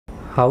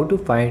How to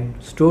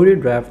find story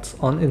drafts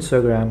on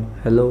Instagram.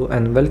 Hello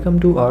and welcome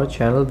to our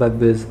channel by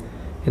Whizz.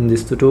 In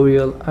this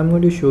tutorial, I'm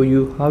going to show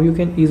you how you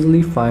can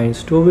easily find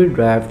story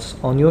drafts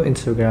on your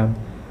Instagram.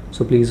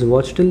 So please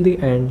watch till the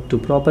end to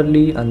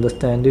properly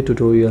understand the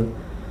tutorial.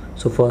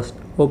 So first,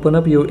 open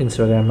up your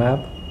Instagram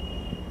app.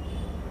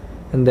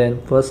 And then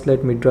first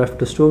let me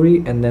draft a story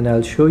and then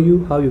I'll show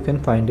you how you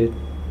can find it.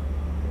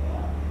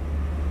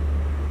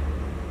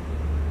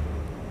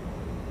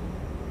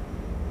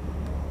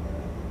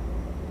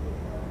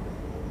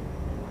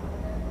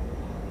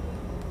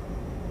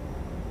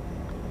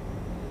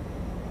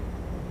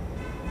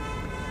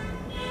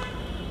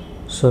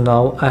 So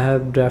now I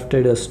have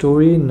drafted a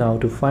story. Now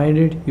to find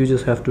it, you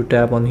just have to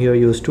tap on here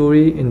your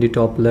story in the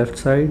top left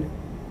side.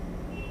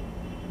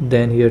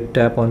 Then here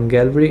tap on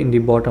gallery in the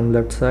bottom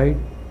left side.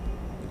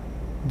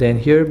 Then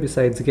here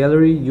besides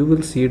gallery you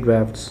will see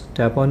drafts.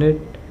 Tap on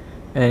it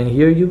and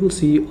here you will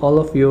see all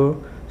of your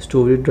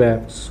story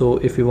drafts. So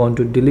if you want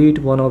to delete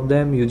one of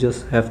them, you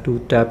just have to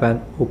tap and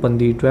open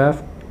the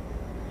draft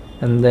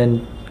and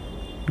then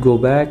go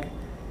back,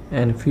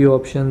 and few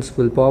options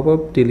will pop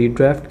up: delete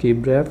draft,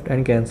 keep draft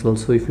and cancel.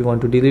 So if you want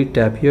to delete,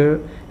 tap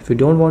here. If you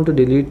don't want to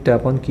delete,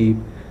 tap on keep.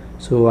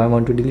 So I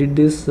want to delete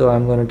this, so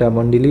I'm gonna tap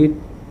on delete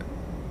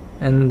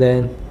and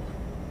then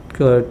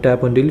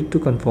tap on delete to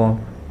confirm,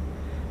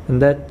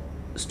 and that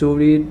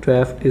story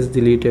draft is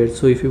deleted.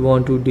 So if you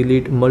want to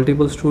delete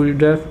multiple story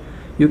draft,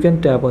 you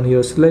can tap on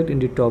here select in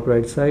the top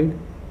right side.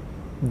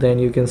 Then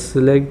you can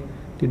select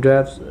the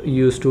drafts,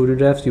 use story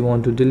drafts you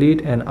want to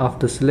delete, and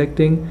after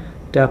selecting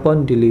tap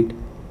on delete,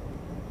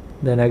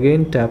 then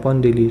again tap on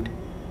delete.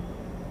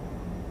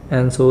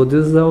 And so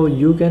this is how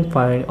you can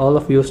find all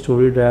of your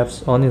story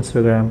drafts on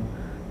Instagram.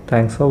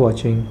 Thanks for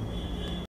watching.